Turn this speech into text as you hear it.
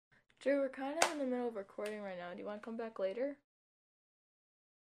Drew, we're kind of in the middle of recording right now. Do you want to come back later?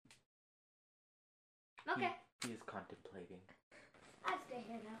 Okay. He is contemplating. I'll stay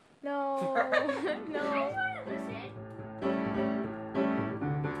here now. No. No. I just want to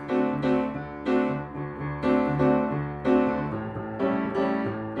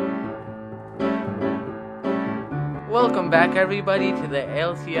listen. Welcome back, everybody, to the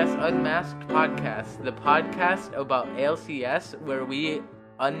ALCS Unmasked podcast. The podcast about ALCS, where we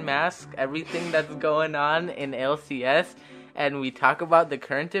unmask everything that's going on in ALCS, and we talk about the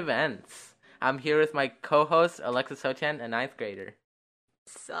current events. I'm here with my co-host, Alexa Sochan, a 9th grader.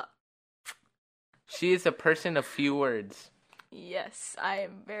 Sup? She is a person of few words. Yes, I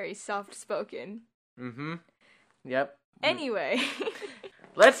am very soft-spoken. Mm-hmm. Yep. Anyway.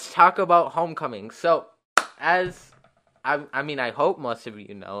 Let's talk about homecoming. So, I hope most of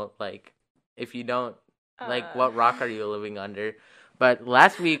you know, like, if you don't, like, what rock are you living under? But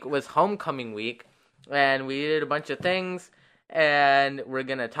last week was homecoming week, and we did a bunch of things, and we're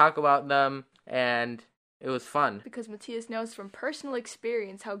going to talk about them, and it was fun. Because Matthias knows from personal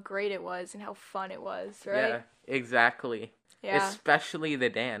experience how great it was and how fun it was, right? Yeah, exactly. Yeah. Especially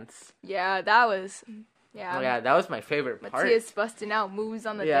the dance. Yeah, that was... Yeah. Yeah, that was my favorite part. Matthias busting out moves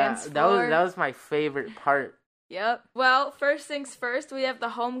on the dance floor. That was my favorite part. Yep. Well, first things first, we have the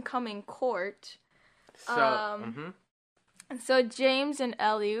homecoming court. So, So James and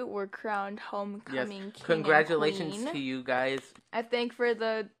Ellie were crowned homecoming king Congratulations and queen. to you guys. I think for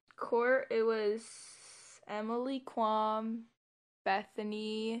the court, it was Emily Quam,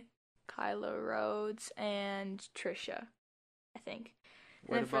 Bethany, Kyla Rhodes, and Trisha, I think.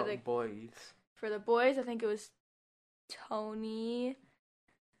 What and about the boys? For the boys, I think it was Tony.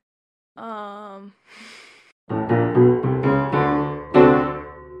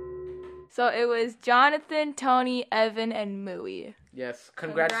 So it was Jonathan, Tony, Evan, and Mui. Yes,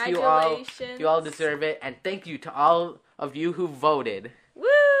 congrats to you all. You all deserve it, and thank you to all of you who voted. Woo!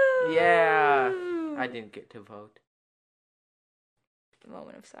 Yeah, I didn't get to vote.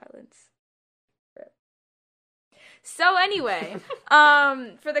 Moment of silence. So anyway,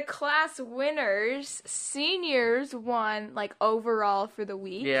 for the class winners, seniors won, like, overall for the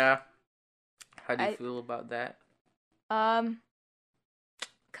week. Yeah. How do you feel about that?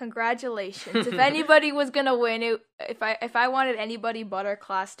 Congratulations. If anybody was gonna win, if I wanted anybody but our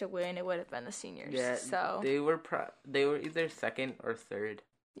class to win, it would have been the seniors. Yeah, so they were either second or third.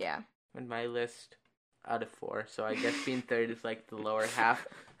 Yeah. In my list, out of 4, so I guess being third is like the lower half.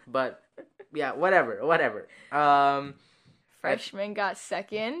 But yeah, whatever. Freshman got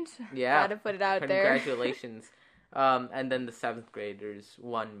second. Yeah. Gotta put it out there. Congratulations. And then the 7th graders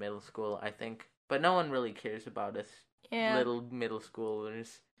won middle school, I think. But no one really cares about us. Yeah. Little middle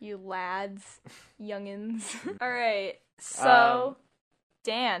schoolers. You lads. Youngins. Alright. So,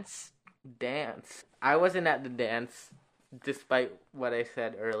 dance. Dance. I wasn't at the dance, despite what I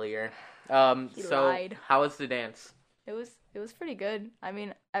said earlier. He lied. How was the dance? It was pretty good. I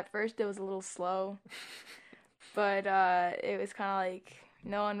mean, at first it was a little slow. But it was kind of like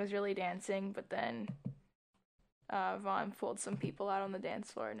no one was really dancing, but then Vaughn pulled some people out on the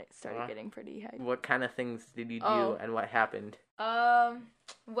dance floor, and it started getting pretty hype. What kind of things did you do, and what happened?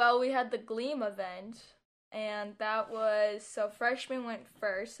 Well, we had the Gleam event, and that was, so freshmen went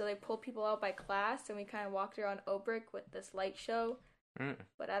first, so they pulled people out by class, and we kind of walked around Obrick with this light show.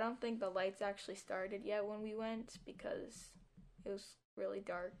 But I don't think the lights actually started yet when we went, because it was really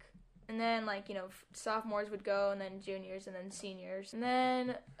dark. And then, like, you know, sophomores would go, and then juniors, and then seniors. And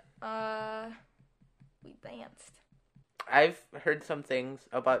then, we danced. I've heard some things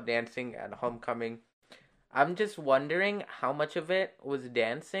about dancing at homecoming. I'm just wondering how much of it was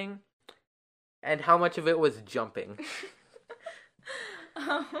dancing and how much of it was jumping.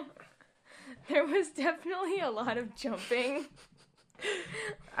 There was definitely a lot of jumping.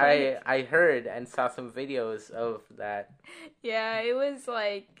 I heard and saw some videos of that. Yeah, it was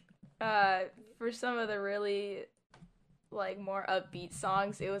like, for some of the really, like, more upbeat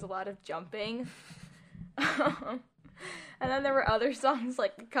songs, it was a lot of jumping. And then there were other songs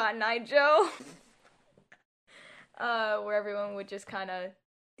like the Cotton Eye Joe, where everyone would just kind of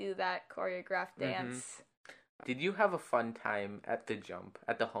do that choreographed dance. Did you have a fun time at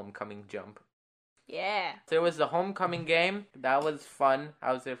the homecoming jump? Yeah. There was the homecoming game. That was fun.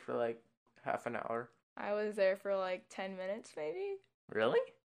 I was there for like half an hour. I was there for like 10 minutes, maybe. Really?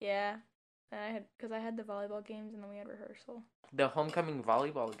 Yeah. Because I had the volleyball games and then we had rehearsal. The homecoming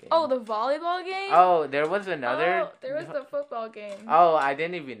volleyball game. Oh, the volleyball game? Oh, there was another? Oh, there was the football game. Oh, I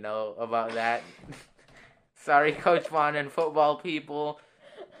didn't even know about that. Sorry, Coach Vaughn and football people.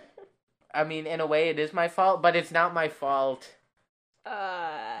 I mean, in a way, it is my fault, but it's not my fault.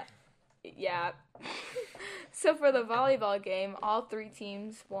 Yeah. So for the volleyball game, all 3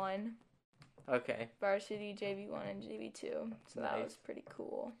 teams won. Okay. Varsity, JV1, and JV2. So that Nice. was pretty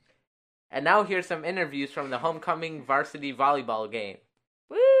cool. And now here's some interviews from the homecoming varsity volleyball game.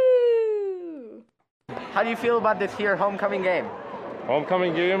 Woo! How do you feel about this here homecoming game?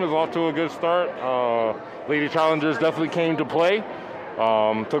 Homecoming game is off to a good start. Lady Challengers definitely came to play.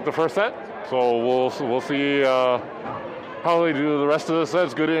 Took the first set, so we'll see how they do the rest of the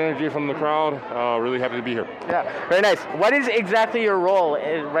sets. Good energy from the crowd. Really happy to be here. Yeah, very nice. What is exactly your role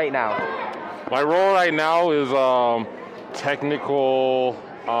right now? My role right now is technical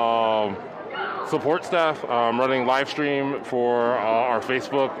support staff. Running live stream for our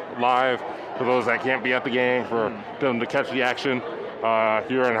Facebook Live for those that can't be at the game, for them to catch the action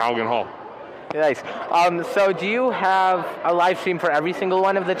here in Haugen Hall. Nice. So do you have a live stream for every single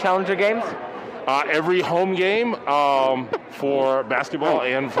one of the Challenger games? Every home game for basketball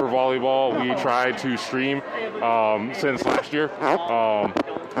and for volleyball, we try to stream since last year.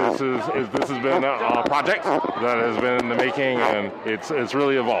 This has been a project that has been in the making, and it's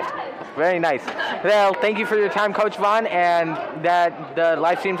really evolved. Very nice. Well, thank you for your time, Coach Vaughn, and that the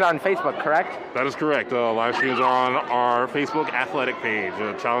live streams are on Facebook, correct? That is correct. Live streams are on our Facebook athletic page,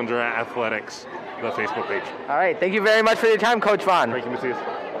 Challenger Athletics, the Facebook page. All right. Thank you very much for your time, Coach Vaughn. Thank you, Matthias.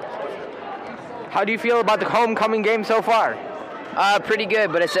 How do you feel about the homecoming game so far? Pretty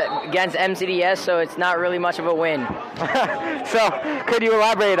good, but it's against MCDS, so it's not really much of a win. So, could you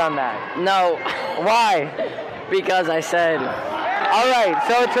elaborate on that? No. Why? Because I said. All right,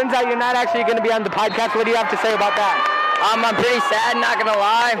 so it turns out you're not actually going to be on the podcast. What do you have to say about that? I'm pretty sad, not gonna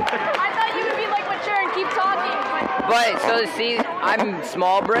lie. I thought you would be like mature and keep talking. But so see, I'm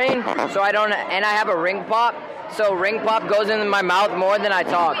small brain, so I don't, and I have a ring pop. So ring pop goes into my mouth more than I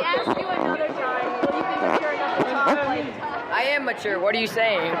talk. We asked you another time. Will you be mature enough to talk like? I am mature. What are you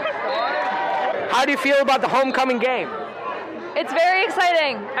saying? How do you feel about the homecoming game? It's very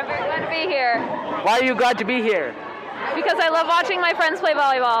exciting. I'm very glad to be here Why are you glad to be here? because I love watching my friends play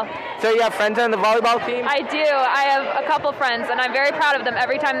volleyball. So you have friends on the volleyball team? I do. I have a couple friends, and I'm very proud of them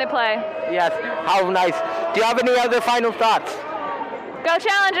every time they play. Yes. How nice. Do you have any other final thoughts? Go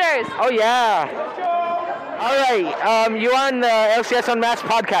Challengers! Oh, yeah. All right. You're on the ALCS Unmasked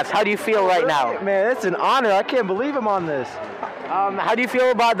podcast. How do you feel right now? Man, it's an honor. I can't believe I'm on this. How do you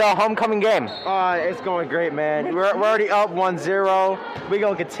feel about the homecoming game? It's going great, man. We're already up 1-0. We're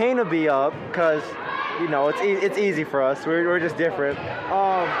going to continue to be up because, you know, it's easy for us. We're just different.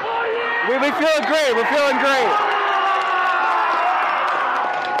 We're feeling great. We're feeling great.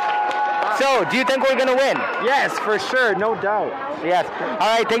 So, do you think we're going to win? Yes, for sure. No doubt. Yes.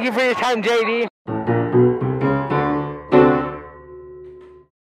 All right. Thank you for your time, JD.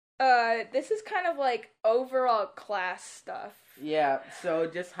 This is kind of like overall class stuff. Yeah, so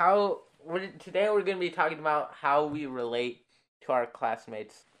just today we're going to be talking about how we relate to our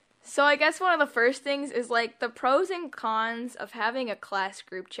classmates. So I guess one of the first things is like the pros and cons of having a class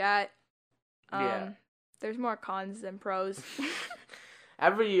group chat. There's more cons than pros.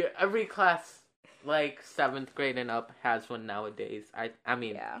 Every class, like 7th grade and up, has one nowadays. I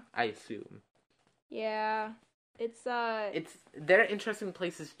mean, yeah. I assume. Yeah. They're interesting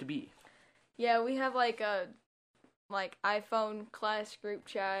places to be. Yeah, we have like a iPhone class group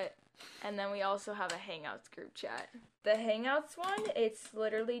chat, and then we also have a Hangouts group chat. The Hangouts one, it's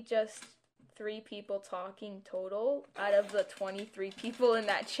literally just 3 people talking total out of the 23 people in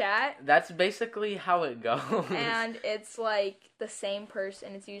that chat. That's basically how it goes. And it's like the same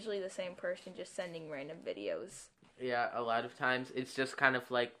person, it's usually the same person just sending random videos. Yeah, a lot of times it's just kind of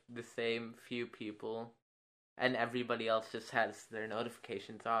like the same few people. And everybody else just has their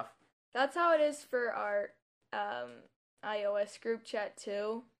notifications off. That's how it is for our iOS group chat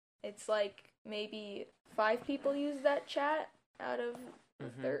too. It's like maybe 5 people use that chat out of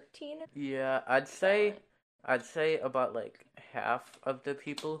 13. Yeah, I'd say about like half of the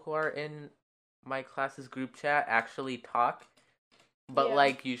people who are in my class's group chat actually talk. But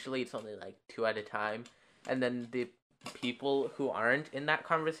like usually it's only like 2 at a time. And then the people who aren't in that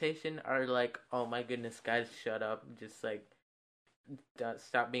conversation are like, oh my goodness, guys, shut up. Just like,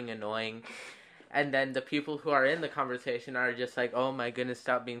 stop being annoying. And then the people who are in the conversation are just like, oh my goodness,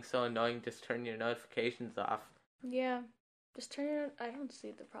 stop being so annoying. Just turn your notifications off. Yeah. I don't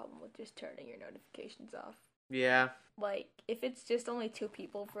see the problem with just turning your notifications off. Yeah. Like, if it's just only 2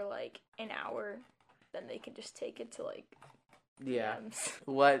 people for like an hour, then they can just take it to like DMs.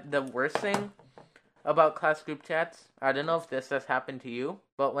 What the worst thing about class group chats, I don't know if this has happened to you,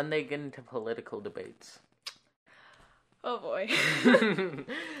 but when they get into political debates. Oh boy.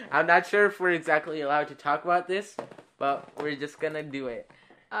 I'm not sure if we're exactly allowed to talk about this, but we're just gonna do it.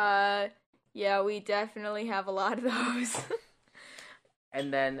 Yeah, we definitely have a lot of those.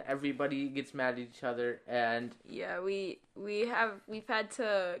 And then everybody gets mad at each other, and yeah, we've had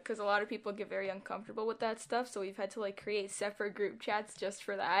to, because a lot of people get very uncomfortable with that stuff, so we've had to like create separate group chats just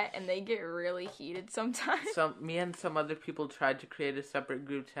for that, and they get really heated sometimes. me and some other people tried to create a separate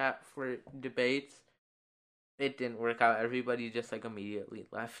group chat for debates. It didn't work out. Everybody just like immediately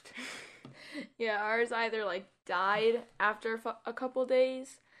left. Yeah, ours either like died after a couple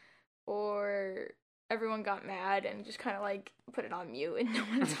days, or everyone got mad and just kind of like put it on mute and no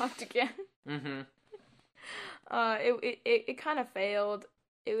one talked again. Mm-hmm. It kind of failed.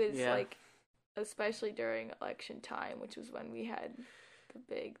 It was like, especially during election time, which was when we had the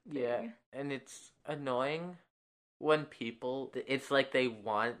big thing. Yeah, and it's annoying when people, it's like they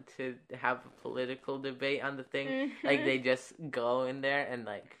want to have a political debate on the thing. Mm-hmm. Like they just go in there and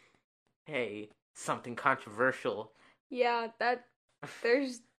like, hey, something controversial. Yeah,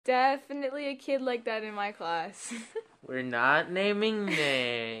 there's definitely a kid like that in my class. We're not naming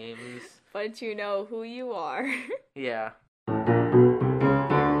names. But you know who you are. Yeah.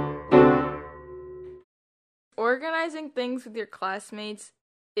 Organizing things with your classmates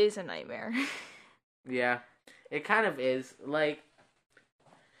is a nightmare. Yeah, it kind of is. Like,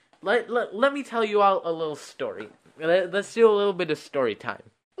 let me tell you all a little story. Let's do a little bit of story time.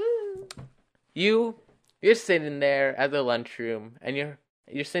 You're sitting there at the lunchroom, and you're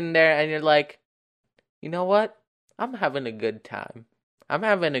sitting there, and you're like, you know what? I'm having a good time. I'm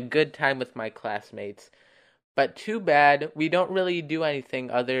having a good time with my classmates. But too bad we don't really do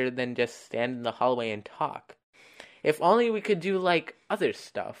anything other than just stand in the hallway and talk. If only we could do, like, other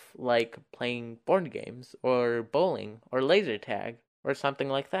stuff, like playing board games, or bowling, or laser tag, or something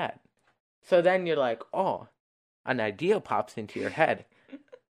like that. So then you're like, oh, an idea pops into your head.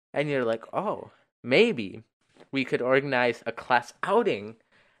 And you're like, oh, maybe we could organize a class outing,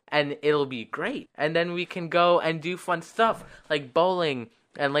 and it'll be great. And then we can go and do fun stuff, like bowling,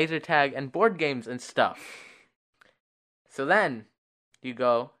 and laser tag, and board games, and stuff. So then, you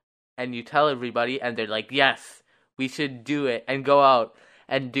go, and you tell everybody, and they're like, yes, we should do it, and go out,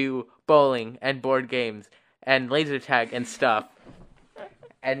 and do bowling, and board games, and laser tag, and stuff.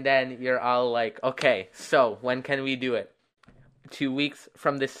 And then you're all like, okay, so, when can we do it? 2 weeks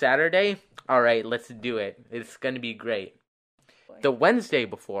from this Saturday? Alright, let's do it. It's gonna be great. The Wednesday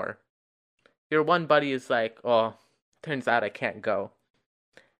before, your one buddy is like, oh, turns out I can't go.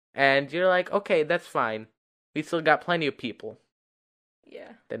 And you're like, okay, that's fine. We still got plenty of people.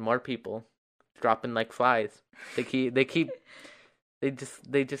 Yeah. Then more people dropping like flies. They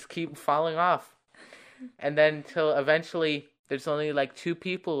just keep falling off. And then till eventually there's only like 2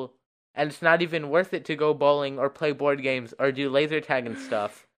 people, and it's not even worth it to go bowling or play board games or do laser tag and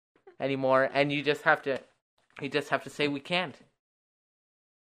stuff anymore, and you just have to say we can't.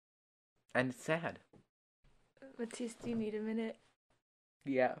 And it's sad. Matisse, do you need a minute?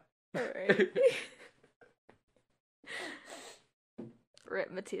 Yeah. Alright. Rip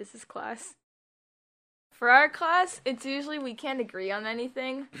Matthias's class. For our class, it's usually we can't agree on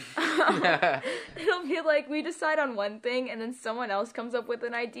anything. It'll be like we decide on one thing, and then someone else comes up with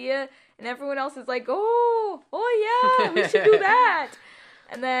an idea, and everyone else is like, oh yeah, we should do that.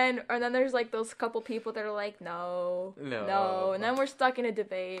 And then there's like those couple people that are like, no, and then we're stuck in a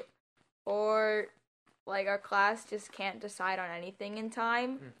debate. Or, like, our class just can't decide on anything in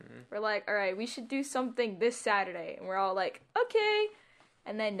time. Mm-hmm. We're like, alright, we should do something this Saturday. And we're all like, okay.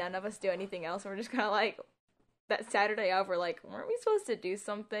 And then none of us do anything else. And we're just kind of like, that Saturday of, we're like, weren't we supposed to do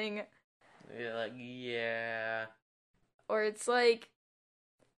something? You're like, yeah. Or it's like,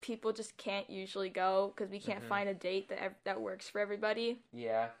 people just can't usually go because we can't find a date that works for everybody.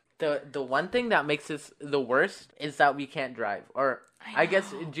 Yeah. The one thing that makes this the worst is that we can't drive. Or I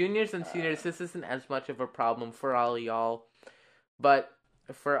guess juniors and seniors, this isn't as much of a problem for all y'all. But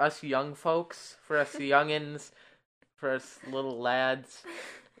for us young folks, for us youngins, for us little lads,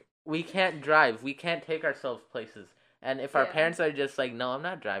 we can't drive. We can't take ourselves places. And if our parents are just like, no, I'm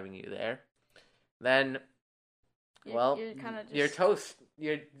not driving you there, then, you're toast.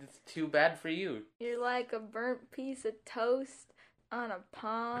 It's too bad for you. You're like a burnt piece of toast on a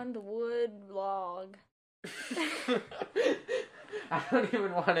pond wood log. I don't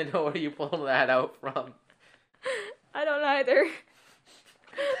even want to know where you pulled that out from. I don't either.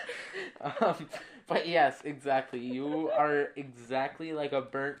 But yes, exactly. You are exactly like a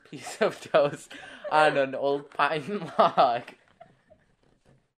burnt piece of toast on an old pine log.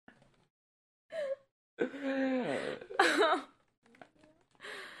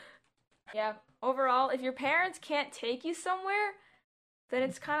 Yeah. Overall, if your parents can't take you somewhere, then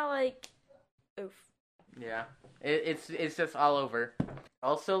it's kind of like, oof. Yeah. It's just all over.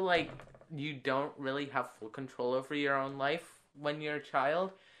 Also, like, you don't really have full control over your own life when you're a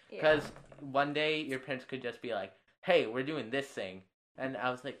child. Because one day your parents could just be like, hey, we're doing this thing. And I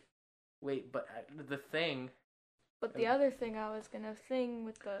was like, wait, but the thing... But the other thing I was going to sing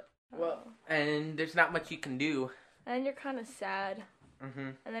with the... and there's not much you can do. And you're kind of sad. Mm-hmm.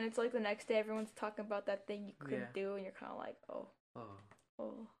 And then it's like the next day everyone's talking about that thing you couldn't do, and you're kind of like, oh.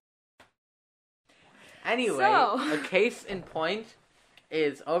 Anyway, a case in point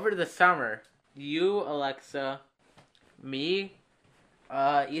is over the summer, you, Alexa, me,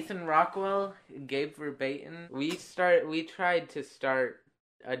 Ethan Rockwell, Gabe Verbatim, we tried to start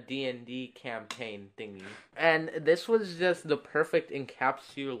a D&D campaign thingy. And this was just the perfect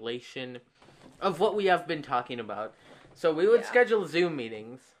encapsulation of what we have been talking about. So we would schedule Zoom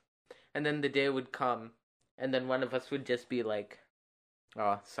meetings, and then the day would come, and then one of us would just be like,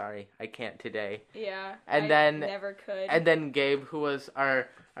 oh, sorry, I can't today. Yeah, and I then never could. And then Gabe, who was our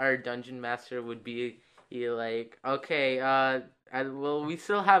dungeon master, would be like, okay, well, we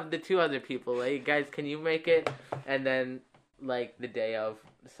still have the two other people. Like, guys, can you make it? And then, like, the day of,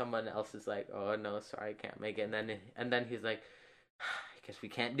 someone else is like, oh, no, sorry, I can't make it. And then he's like, I guess we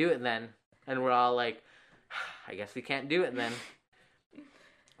can't do it then. And we're all like, I guess we can't do it then.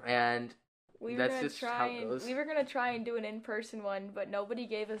 And that's just how it goes. We were going to try and do an in-person one, but nobody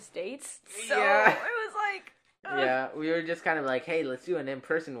gave us dates. So yeah. It was like... Ugh. Yeah, we were just kind of like, hey, let's do an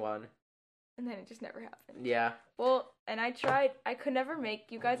in-person one. And then it just never happened. Yeah. Well, and I tried. I could never make...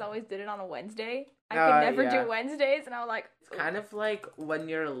 You guys always did it on a Wednesday. I could never do Wednesdays, and I was like... It's kind of like when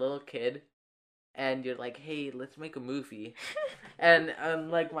you're a little kid, and you're like, hey, let's make a movie. And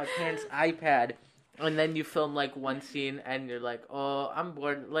on, like, my parents' iPad... And then you film, like, one scene, and you're like, oh, I'm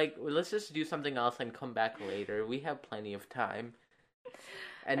bored. Like, let's just do something else and come back later. We have plenty of time.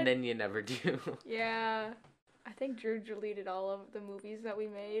 And then you never do. Yeah. I think Drew deleted all of the movies that we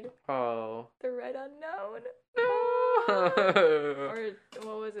made. Oh. The Red Unknown. No. Or,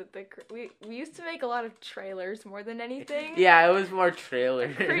 what was it? We used to make a lot of trailers more than anything. Yeah, it was more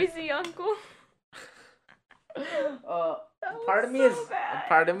trailers. Crazy Uncle. Part of me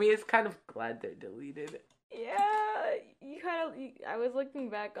is kind of glad they're deleted. Yeah, I was looking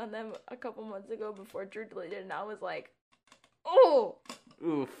back on them a couple months ago before Drew deleted, and I was like, oh,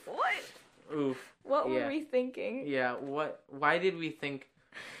 oof, what? Oof. What were we thinking? Yeah, why did we think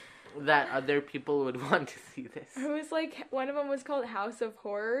that other people would want to see this? It was like, one of them was called House of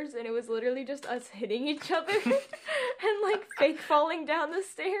Horrors, and it was literally just us hitting each other and like fake falling down the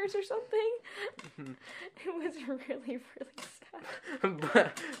stairs or something. It was really, really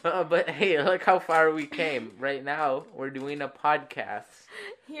sad. But hey, look how far we came. Right now, we're doing a podcast.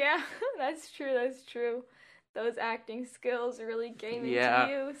 Yeah, that's true. Those acting skills really came into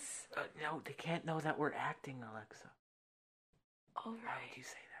use. No, they can't know that we're acting, Alexa. All right. Why would you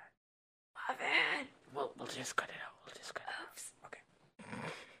say that? My bad. We'll just cut it out. Oops. Okay.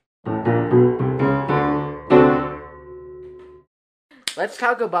 Let's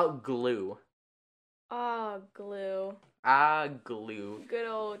talk about glue. Glue. Glue. Good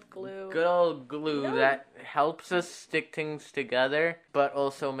old glue. Good old glue that helps us stick things together, but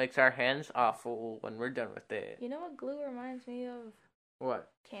also makes our hands awful when we're done with it. You know what glue reminds me of?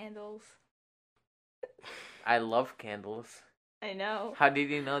 What? Candles. I love candles. I know. How did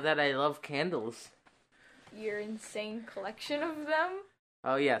you know that I love candles? Your insane collection of them?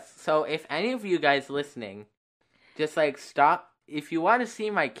 Oh, yes. So if any of you guys listening, just like stop, if you want to see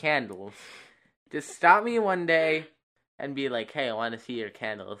my candles, just stop me one day and be like, hey, I want to see your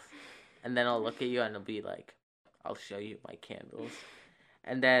candles. And then I'll look at you and I'll be like, I'll show you my candles.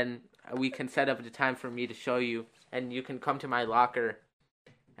 And then we can set up a time for me to show you, and you can come to my locker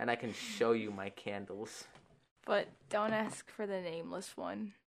and I can show you my candles. But don't ask for the nameless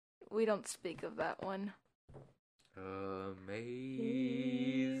one. We don't speak of that one. Amazing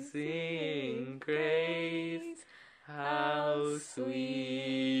grace, how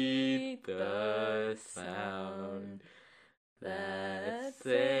sweet the sound that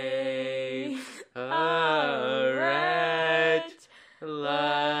saved a wretch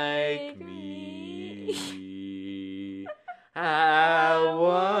like me. I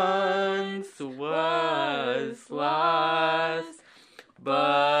once was lost,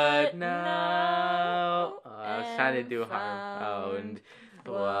 but now I was trying to do found.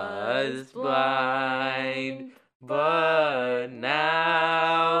 Was blind, but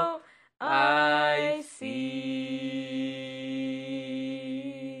now I see.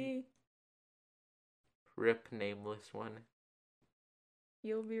 Rip nameless one.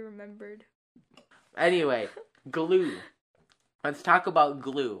 You'll be remembered. Anyway, glue. Let's talk about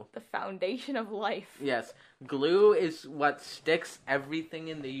glue. The foundation of life. Yes, glue is what sticks everything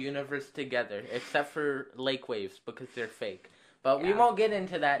in the universe together, except for lake waves, because they're fake. But we won't get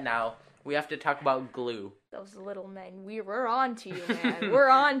into that now. We have to talk about glue. Those little men. We're on to you, man. We're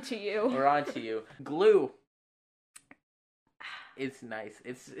on to you. We're on to you. Glue. It's nice.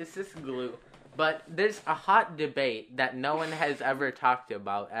 It's just glue. But there's a hot debate that no one has ever talked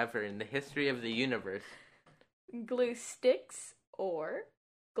about ever in the history of the universe. Glue sticks or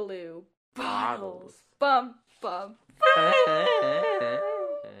glue bottles. Bum, bum, bum.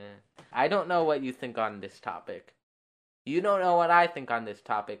 I don't know what you think on this topic. You don't know what I think on this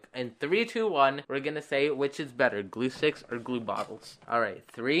topic. In 3, 2, 1, we're going to say which is better, glue sticks or glue bottles. All right,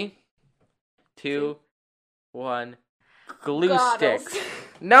 3, 2, 1, glue Bottles. sticks.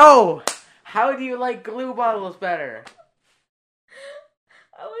 No! How do you like glue bottles better?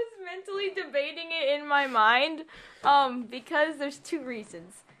 I was mentally debating it in my mind because there's 2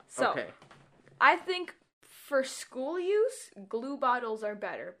 reasons. So, Okay. I think for school use, glue bottles are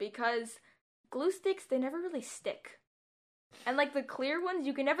better because glue sticks, they never really stick. And, like, the clear ones,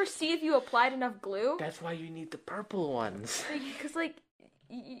 you can never see if you applied enough glue. That's why you need the purple ones. Because, like,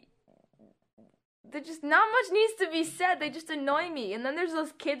 they're just, not much needs to be said. They just annoy me. And then there's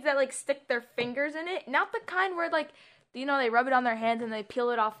those kids that, like, stick their fingers in it. Not the kind where, like, you know, they rub it on their hands and they peel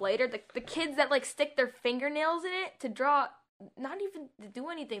it off later. The kids that, like, stick their fingernails in it to draw, not even to do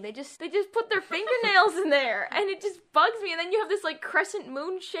anything. They just put their fingernails in there. And it just bugs me. And then you have this, like, crescent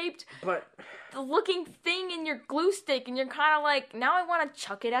moon-shaped looking thing in your glue stick. And you're kind of like, now I want to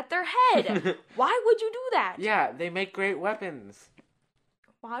chuck it at their head. Why would you do that? Yeah, they make great weapons.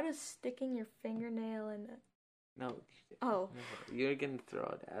 How does sticking your fingernail in it? No. Oh. You're going to throw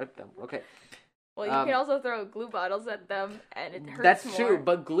it at them. Okay. Well, you can also throw glue bottles at them, and it hurts That's more. true,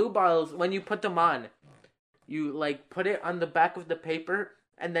 but glue bottles, when you put them on, you, like, put it on the back of the paper,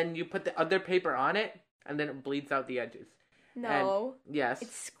 and then you put the other paper on it, and then it bleeds out the edges. No. And, yes.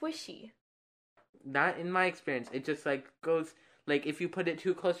 It's squishy. Not in my experience. It just, like, goes, like, if you put it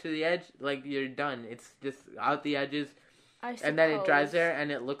too close to the edge, like, you're done. It's just out the edges. I suppose. And then it dries there, and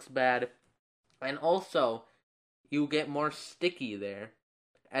it looks bad. And also, you get more sticky there.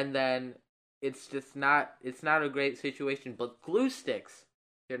 And then it's just not a great situation. But glue sticks,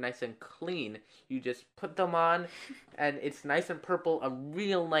 they're nice and clean. You just put them on, and it's nice and purple, a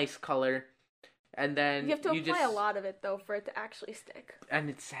real nice color. And then you have to apply a lot of it, though, for it to actually stick. And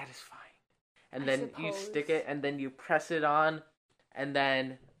it's satisfying. And then you stick it, and then you press it on, and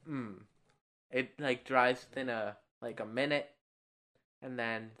then, it, like, dries within a minute. And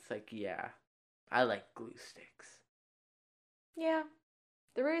then it's like, yeah, I like glue sticks. Yeah.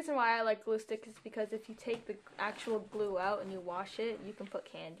 The reason why I like glue sticks is because if you take the actual glue out and you wash it, you can put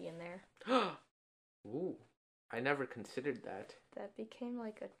candy in there. Ooh, I never considered that. That became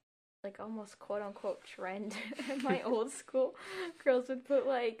like almost quote unquote trend in my old school. Girls would put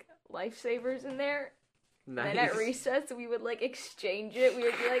like lifesavers in there. Nice. And at recess, we would like exchange it. We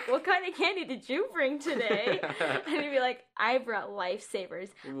would be like, "What kind of candy did you bring today?" And he'd be like, "I brought lifesavers.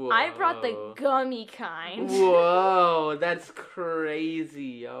 Whoa. I brought the gummy kind." Whoa, that's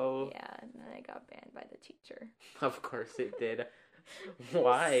crazy, yo. Yeah, and then I got banned by the teacher. Of course it did.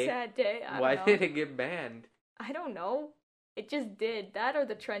 Why? Sad day. Why did it get banned? I don't know. It just did. That or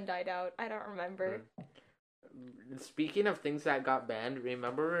the trend died out. I don't remember. Speaking of things that got banned,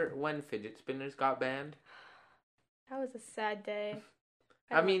 remember when fidget spinners got banned? That was a sad day.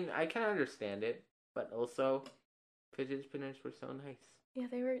 I mean, I can understand it, but also, fidget spinners were so nice. Yeah,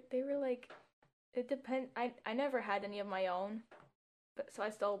 they were like, it depend. I never had any of my own, but so I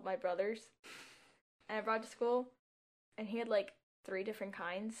stole my brother's, and I brought it to school, and he had like 3 different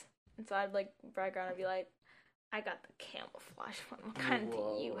kinds, and so I'd like brag around and be like, I got the camouflage one. What kind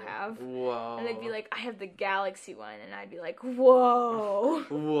do you have? Whoa. And they'd be like, I have the galaxy one, and I'd be like, whoa.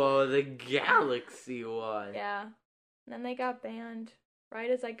 Whoa, the galaxy one. Yeah. And then they got banned. Right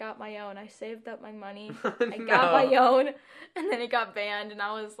as I got my own, I saved up my money. No. I got my own, and then it got banned. And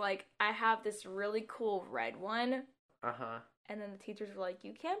I was like, I have this really cool red one. And then the teachers were like,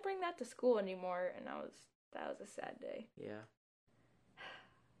 you can't bring that to school anymore. And that was a sad day. Yeah.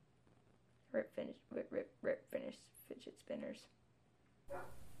 Rip finish fidget spinners.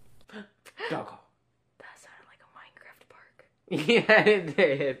 Doggo. That sounded like a Minecraft park. Yeah, it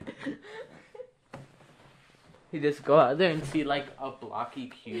did. You just go out there and see like a blocky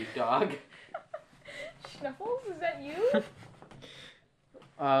cute dog. Snuffles, is that you?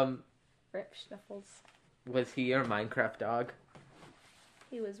 Rip Snuffles. Was he your Minecraft dog?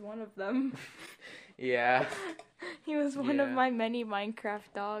 He was one of them. Yeah. He was one of Yeah. my many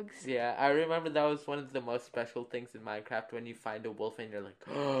Minecraft dogs. Yeah, I remember that was one of the most special things in Minecraft when you find a wolf and you're like,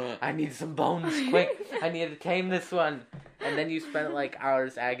 oh, I need some bones, quick! I need to tame this one! And then you spent like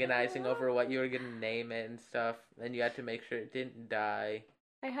hours agonizing over what you were gonna name it and stuff. Then you had to make sure it didn't die.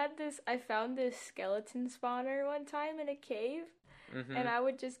 I found this skeleton spawner one time in a cave, Mm-hmm. and I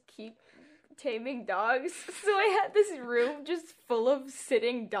would just keep taming dogs. So I had this room just full of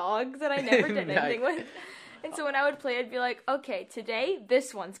sitting dogs that I never did Nice. anything with. And so when I would play, I'd be like, okay, today,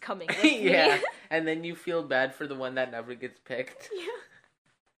 this one's coming with me. Yeah, and then you feel bad for the one that never gets picked. Yeah.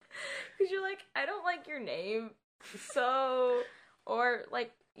 Because you're like, I don't like your name. So, or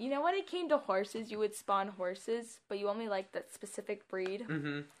like, you know when it came to horses, you would spawn horses, but you only like that specific breed?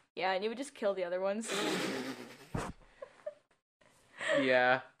 Mm-hmm. Yeah, and you would just kill the other ones.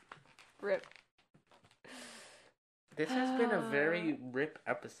 Yeah. Rip. This has been a very rip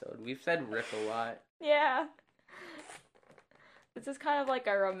episode. We've said rip a lot. Yeah. This is kind of like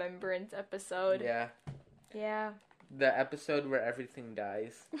a remembrance episode. Yeah. Yeah. The episode where everything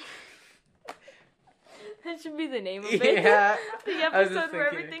dies. That should be the name of it. Yeah. The I was just episode where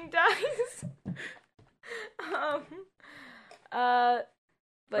thinking. everything dies.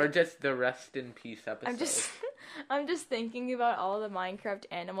 But Or just the rest in peace episode. I'm just thinking about all the Minecraft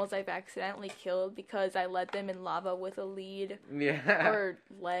animals I've accidentally killed because I led them in lava with a lead Yeah. or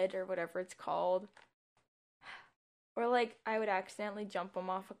lead or whatever it's called. Or like I would accidentally jump them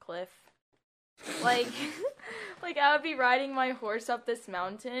off a cliff. Like like I would be riding my horse up this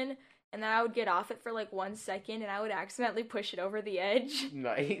mountain and then I would get off it for like 1 second and I would accidentally push it over the edge.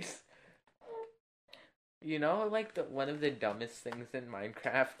 Nice. You know, like one of the dumbest things in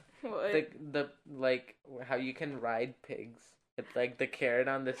Minecraft, What? the like how you can ride pigs. It's like the carrot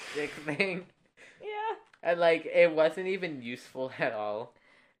on the stick thing, Yeah. and like it wasn't even useful at all.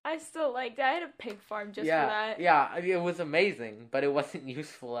 I still liked it. I had a pig farm just yeah, for that. yeah, it was amazing, but it wasn't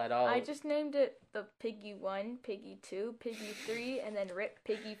useful at all. I just named it the Piggy 1, Piggy 2, Piggy 3, and then Rip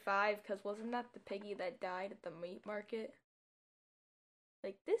Piggy 5, because wasn't that the piggy that died at the meat market?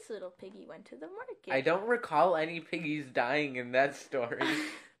 Like, this little piggy went to the market. I don't recall any piggies dying in that story.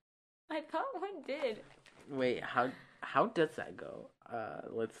 I thought one did. Wait, how does that go?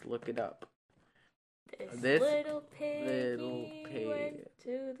 Let's look it up. This This little little piggy pig. went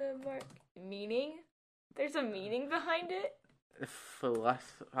to the market. Meaning? There's a meaning behind it?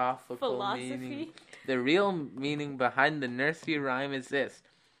 Philosophical Philosophy? meaning. The real meaning behind the nursery rhyme is this.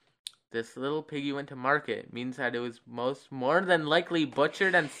 This little piggy went to market means that it was more than likely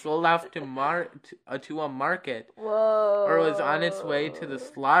butchered and sold off to a market, Whoa. or was on its way to the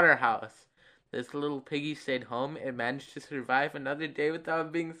slaughterhouse. This little piggy stayed home and managed to survive another day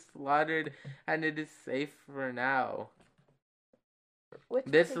without being slaughtered, and it is safe for now. Which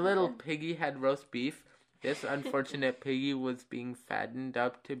This piggy little then? piggy had roast beef. This unfortunate piggy was being fattened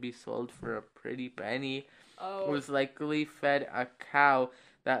up to be sold for a pretty penny. Oh. Was likely fed a cow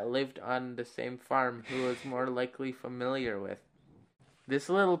that lived on the same farm who was more likely familiar with. This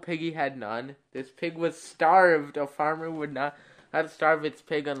little piggy had none. This pig was starved. A farmer would not starve its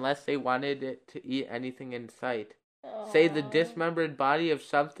pig unless they wanted it to eat anything in sight. Say the Aw. dismembered body of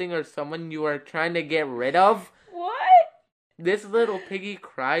something or someone you are trying to get rid of. What? This little piggy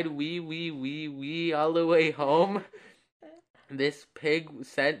cried wee wee wee wee all the way home. This pig was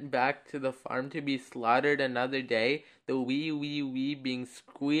sent back to the farm to be slaughtered another day, the wee wee wee being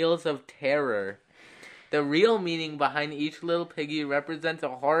squeals of terror. The real meaning behind each little piggy represents a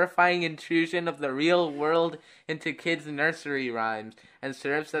horrifying intrusion of the real world into kids' nursery rhymes and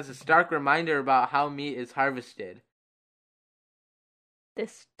serves as a stark reminder about how meat is harvested.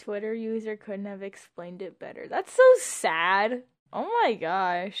 This Twitter user couldn't have explained it better. That's so sad. Oh my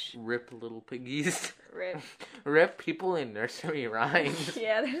gosh. Rip little piggies. Rip. Rip people in nursery rhymes.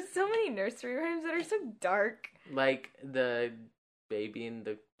 Yeah, there's so many nursery rhymes that are so dark. Like the baby in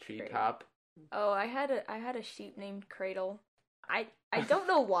the treetop. Oh, I had a sheep named Cradle. I don't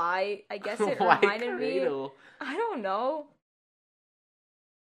know why. I guess it Why reminded cradle? me. I don't know.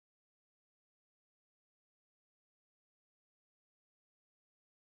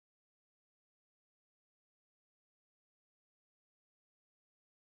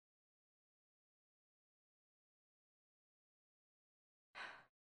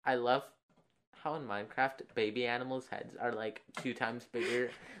 I love how in Minecraft baby animals' heads are like 2 times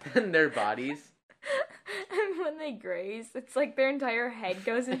bigger than their bodies. And when they graze, it's like their entire head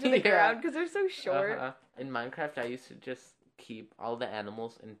goes into the Yeah. ground because they're so short. Uh-huh. In Minecraft, I used to just keep all the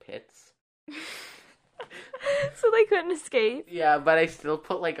animals in pits. So they couldn't escape. Yeah, but I still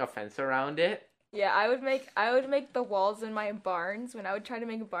put like a fence around it. Yeah, I would make the walls in my barns. When I would try to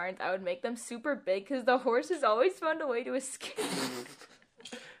make barns, I would make them super big because the horses always found a way to escape.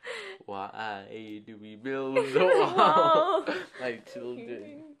 Why do we build the wall? My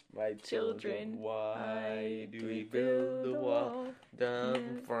children, why do we build the wall?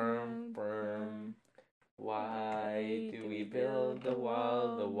 Dumb, firm. Why do we build the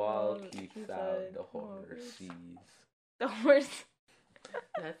wall? The wall keeps out the horses. The horse.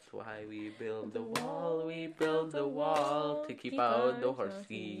 That's why we build the wall. We build the wall to keep out the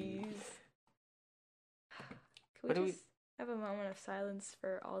horses. Can we just have a moment of silence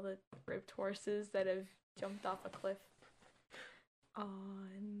for all the ripped horses that have jumped off a cliff?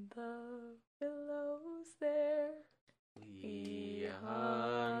 On the billows there, we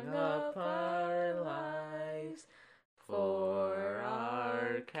hung up our lives for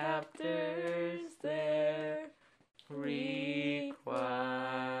our captors there. Required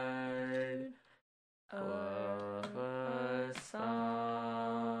of us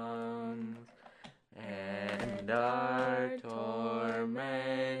songs, and our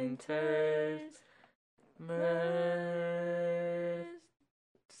tormentors mercies.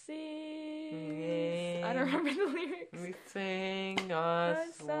 I don't remember the lyrics. We sing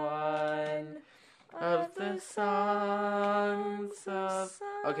us one of the songs of...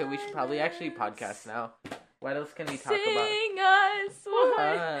 Okay, we should probably actually podcast now. What else can we talk about? Sing us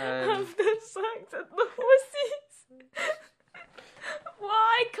one of the songs of the horses.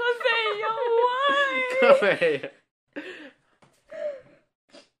 Why, Cabello? Why?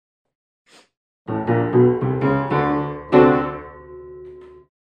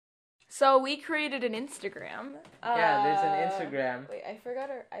 So we created an Instagram. Yeah, there's an Instagram. Wait, I forgot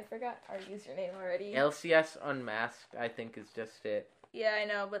our username already. ALCS Unmasked, I think is just it. Yeah, I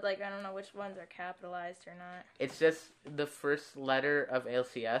know, but like I don't know which ones are capitalized or not. It's just the first letter of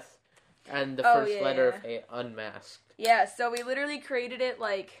ALCS and the first letter of Unmasked. Yeah, so we literally created it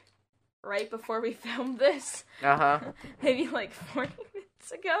like right before we filmed this. Maybe like 40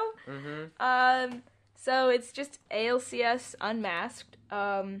 minutes ago. So it's just ALCS Unmasked.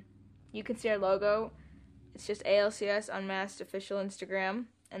 You can see our logo. It's just ALCS Unmasked official Instagram,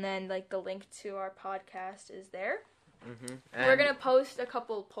 and then like the link to our podcast is there. We're gonna post a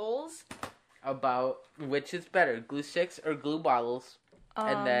couple polls about which is better, glue sticks or glue bottles,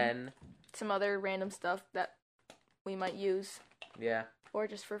 and then some other random stuff that we might use. Yeah. Or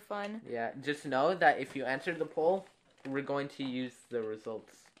just for fun. Yeah. Just know that if you answer the poll, we're going to use the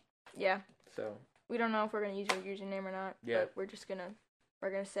results. Yeah. So. We don't know if we're gonna use your username or not. Yeah. But we're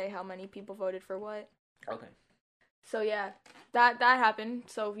gonna say how many people voted for what. Okay. So yeah, that happened.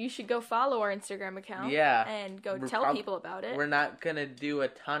 So you should go follow our Instagram account. Yeah. And go tell people about it. We're not gonna do a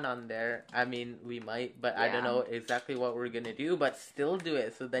ton on there. I mean, we might, but I don't know exactly what we're gonna do. But still do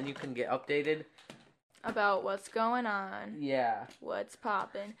it, so then you can get updated about what's going on. Yeah. What's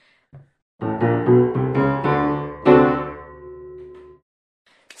poppin'.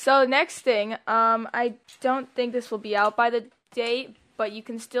 So next thing, I don't think this will be out by the date, but you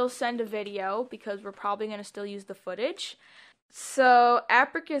can still send a video because we're probably going to still use the footage. So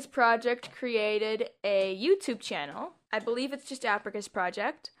Apricus Project created a YouTube channel. I believe it's just Apricus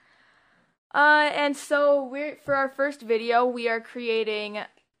Project. And so for our first video, we are creating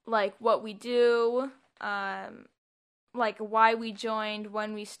like what we do, like why we joined,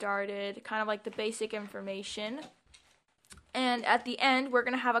 when we started, kind of like the basic information. And at the end, we're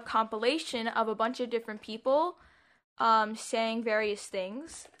going to have a compilation of a bunch of different people saying various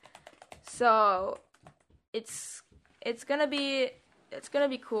things. So it's gonna be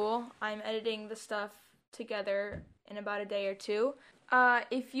cool. I'm editing the stuff together in about a day or two.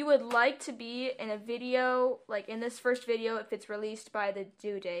 If you would like to be in a video, like in this first video, if it's released by the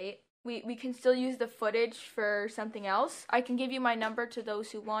due date, we can still use the footage for something else. I can give you my number to those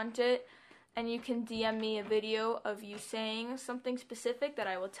who want it, and you can DM me a video of you saying something specific that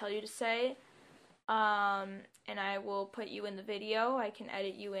I will tell you to say. And I will put you in the video. I can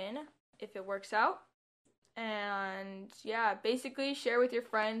edit you in if it works out. And yeah, basically share with your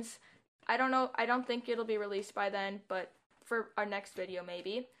friends. I don't know. I don't think it'll be released by then, but for our next video,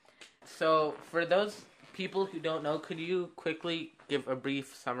 maybe. So for those people who don't know, could you quickly give a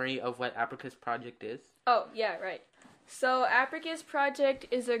brief summary of what Apricus Project is? Oh, yeah, right. So Apricus Project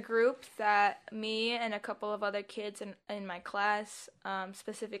is a group that me and a couple of other kids in my class,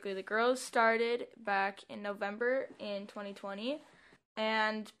 specifically the girls, started back in November in 2020.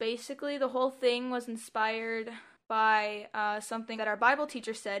 And basically the whole thing was inspired by something that our Bible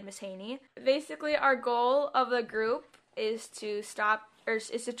teacher said, Miss Haney. Basically our goal of the group is to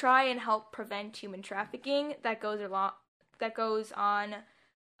try and help prevent human trafficking that goes on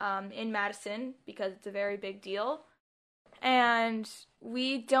in Madison because it's a very big deal. And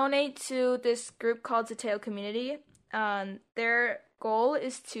we donate to this group called Zateo Community. Their goal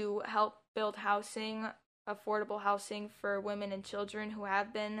is to help build housing, affordable housing for women and children who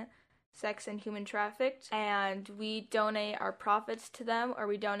have been sex and human trafficked. And we donate our profits to them, or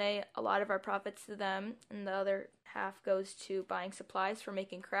we donate a lot of our profits to them, and the other half goes to buying supplies for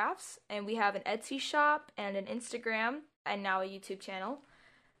making crafts. And we have an Etsy shop and an Instagram and now a YouTube channel.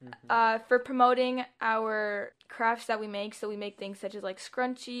 For promoting our crafts that we make. So we make things such as like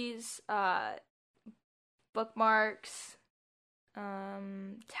scrunchies, bookmarks,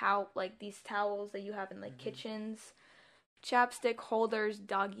 like these towels that you have in like kitchens, chapstick holders,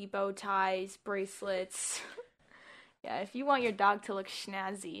 doggy bow ties, bracelets. Yeah, if you want your dog to look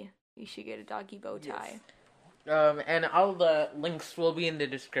snazzy, you should get a doggy bow tie. Yes. And all the links will be in the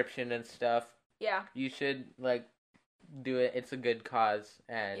description and stuff. Yeah. You should like do it. It's a good cause,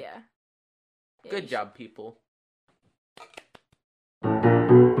 and good job, people.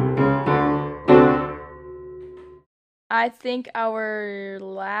 I think our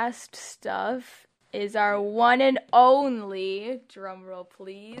last stuff is our one and only, drum roll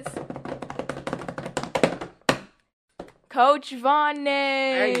please, Coach Vonne.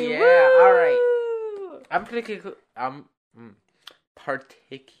 Hey, yeah, Woo! all right. I'm particularly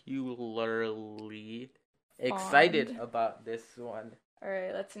excited about this one. All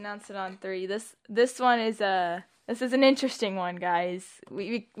right, let's announce it on 3. This one is this is an interesting one, guys.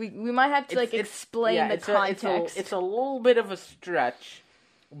 We might have to explain the context. It's a little bit of a stretch,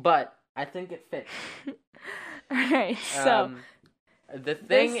 but I think it fits. All right, so the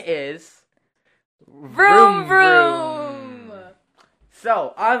thing is, vroom vroom.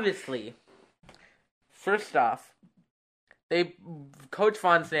 So obviously, first off, Coach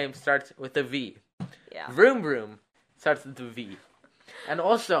Von's name starts with a V. Yeah. Vroom vroom starts with a V. And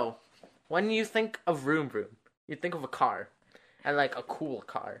also, when you think of vroom vroom, you think of a car, and like a cool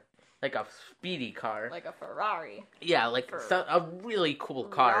car, like a speedy car, like a Ferrari. Yeah, like a really cool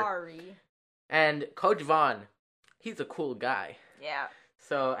car. Ferrari. And Coach Von, he's a cool guy. Yeah.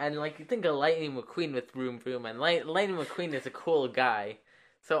 So, and like you think of Lightning McQueen with vroom vroom, and Lightning McQueen is a cool guy.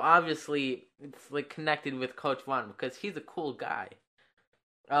 So obviously, it's like connected with Coach Von because he's a cool guy.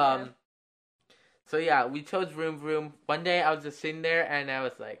 Yeah. So yeah, we chose Vroom Vroom. One day I was just sitting there and I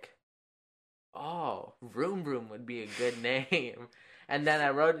was like, oh, Vroom Vroom would be a good name. And then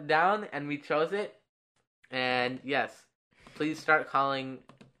I wrote it down and we chose it. And yes, please start calling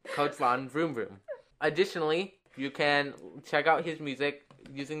Coach Von Vroom Vroom. Additionally, you can check out his music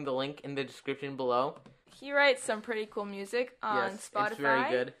using the link in the description below. He writes some pretty cool music on Spotify. It's very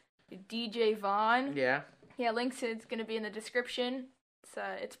good. DJ Von. Yeah. Yeah, links it's going to be in the description.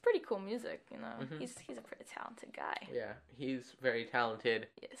 It's pretty cool music, you know. Mm-hmm. He's a pretty talented guy. Yeah, he's very talented.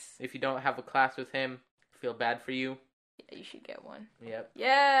 Yes. If you don't have a class with him, feel bad for you. Yeah, you should get one. Yep.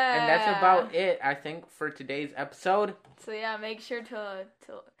 Yeah. And that's about it, I think, for today's episode. So yeah, make sure to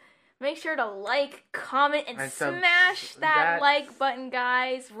like, comment, and smash that like button,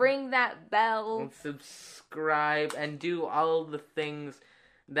 guys. Ring that bell. And subscribe and do all the things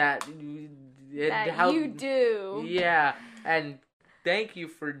that you do. Yeah, and thank you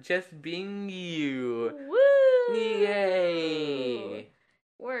for just being you. Woo! Yay!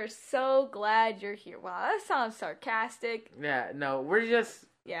 We're so glad you're here. Wow, that sounds sarcastic. Yeah, no, we're just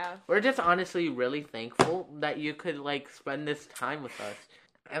honestly really thankful that you could like spend this time with us.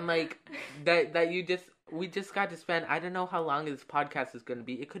 And like that we just got to spend, I don't know how long this podcast is going to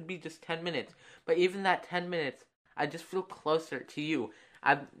be. It could be just 10 minutes. But even that 10 minutes, I just feel closer to you.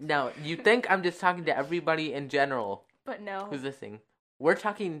 Now, you think I'm just talking to everybody in general. But no. Who's listening? We're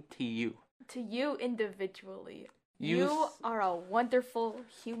talking to you. To you individually. You are a wonderful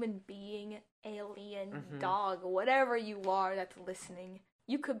human being, alien, dog, whatever you are that's listening.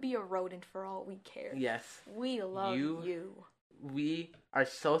 You could be a rodent for all we care. Yes. We love you. We are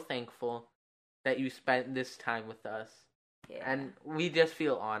so thankful that you spent this time with us. Yeah. And we just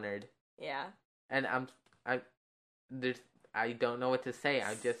feel honored. Yeah. And I don't know what to say.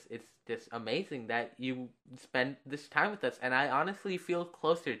 It's just amazing that you spent this time with us, and I honestly feel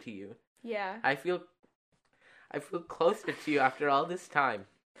closer to you. Yeah. I feel closer to you after all this time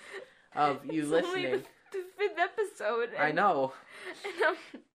of you listening. Only the 5th episode. I know.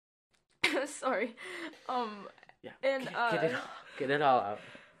 And sorry. Yeah. And get it all out.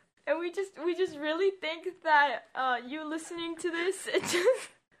 And we just really think that you listening to this, it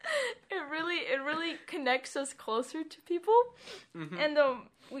really connects us closer to people. Mm-hmm. And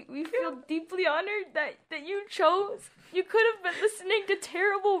we feel deeply honored that you could have been listening to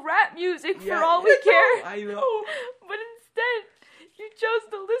terrible rap music for all we care. I know. But instead, You chose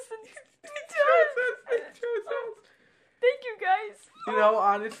to listen to us. Thank you, guys. You know,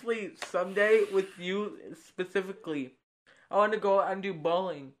 honestly, someday with you specifically, I want to go out and do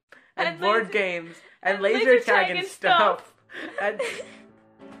bowling and board laser- games and laser laser tag tag and and stuff. And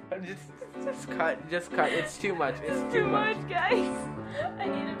just cut. It's too much. It's Too much, guys. I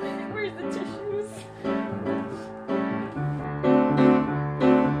need a minute. Where's the tissues?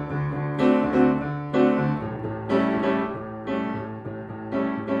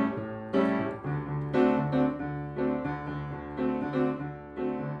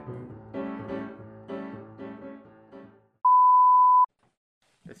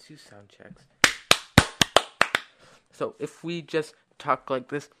 Let's do sound checks. So if we just talk like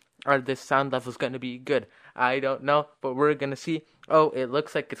this, are this sound level's gonna be good? I don't know, but we're gonna see. Oh, it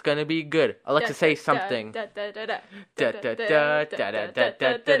looks like it's gonna be good. Alexa, say something. You are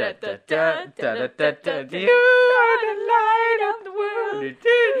the light of the world.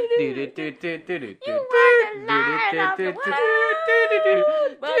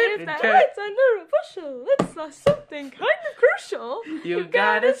 But if that light's under a bushel, it's not something kind of crucial. You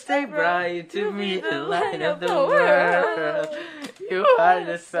gotta stay bright to be the light of the world. You are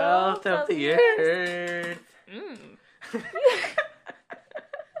the salt of the earth.